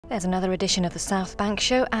There's another edition of the South Bank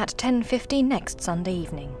Show at 10:50 next Sunday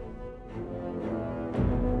evening.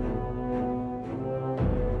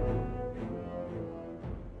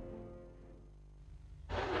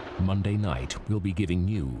 Monday night, we'll be giving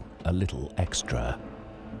you a little extra.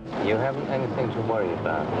 You haven't anything to worry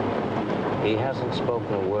about. He hasn't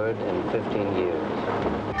spoken a word in 15 years.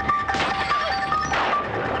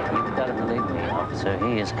 You've got to believe me, officer.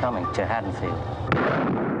 He is coming to Haddonfield.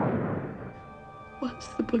 What's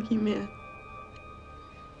the boogeyman?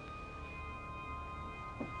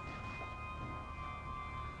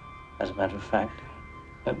 As a matter of fact,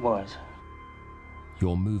 it was.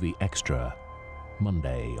 Your movie extra,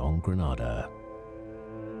 Monday on Granada.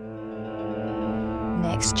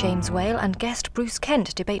 Next, James Whale and guest Bruce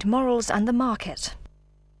Kent debate morals and the market.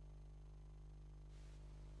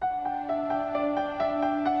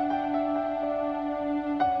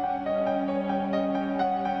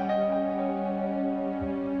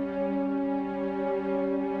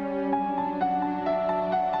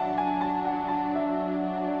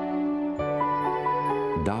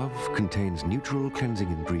 Dove contains neutral cleansing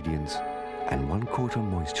ingredients and 1/4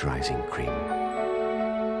 moisturizing cream.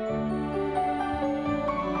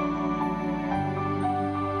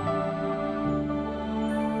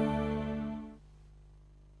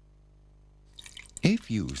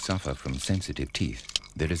 If you suffer from sensitive teeth,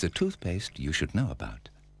 there is a toothpaste you should know about.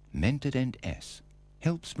 Mentadent S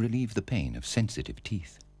helps relieve the pain of sensitive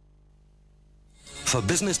teeth. For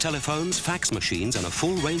business telephones, fax machines and a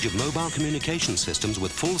full range of mobile communication systems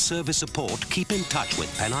with full service support, keep in touch with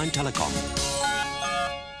Pennine Telecom.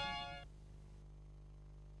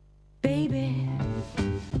 Baby,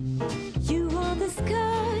 you are the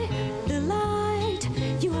sky, the light,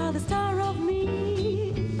 you are the star of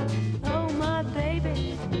me. Oh, my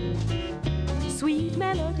baby, sweet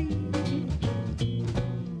melody.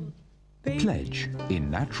 Baby. Pledge in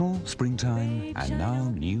natural, springtime, and now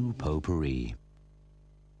new potpourri.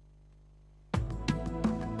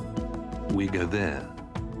 We go there.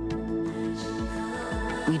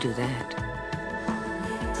 We do that.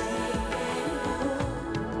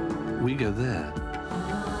 We go there.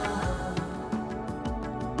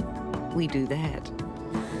 We do that.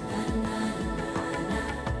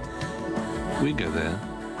 We go there.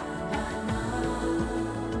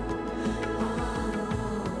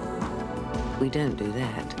 We don't do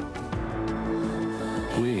that.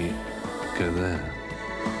 We go there.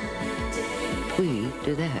 We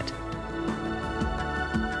do that.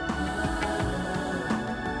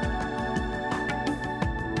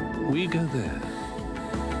 We go there.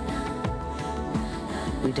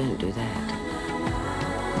 We don't do that.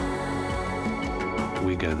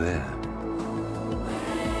 We go there.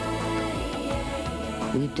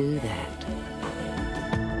 We do that.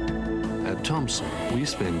 At Thomson, we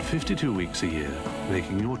spend 52 weeks a year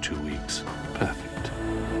making your 2 weeks perfect.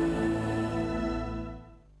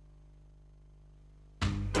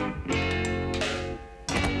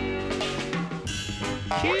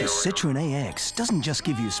 The Citroen AX doesn't just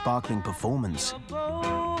give you sparkling performance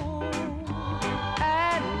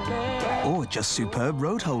or just superb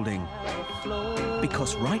road holding.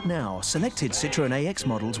 Because right now, selected Citroen AX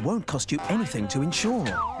models won't cost you anything to insure.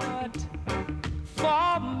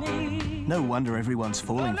 No wonder everyone's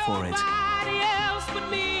falling for it.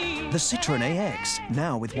 The Citroen AX,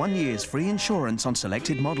 now with 1 year's free insurance on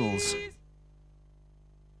selected models.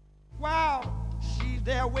 Wow, she's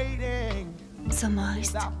there waiting. So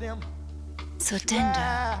moist, so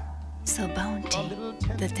tender, so bounty,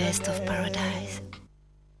 the taste of paradise.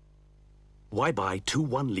 Why buy 2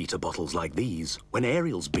 1-litre bottles like these when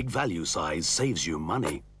Ariel's big value size saves you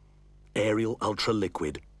money? Ariel Ultra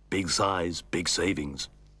Liquid. Big size, big savings.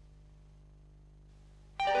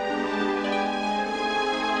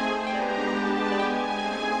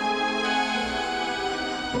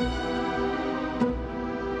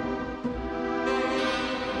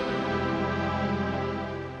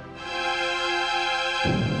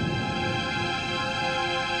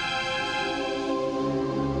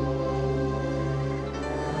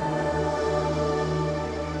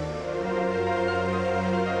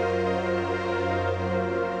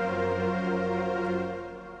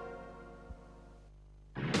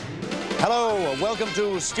 Hello, welcome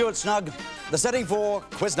to Stuart Snug, the setting for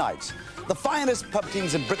Quiz Night. The finest pub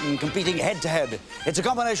teams in Britain competing head-to-head. It's a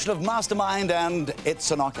combination of mastermind and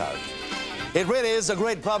it's a knockout. It really is a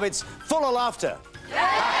great pub. It's full of laughter.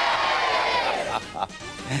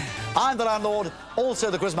 I'm the landlord,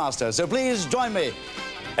 also the quizmaster, so please join me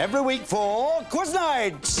every week for Quiz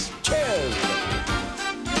Night. Cheers!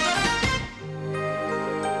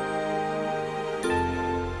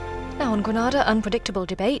 Now on Granada, unpredictable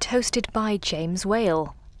debate hosted by James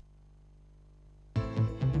Whale.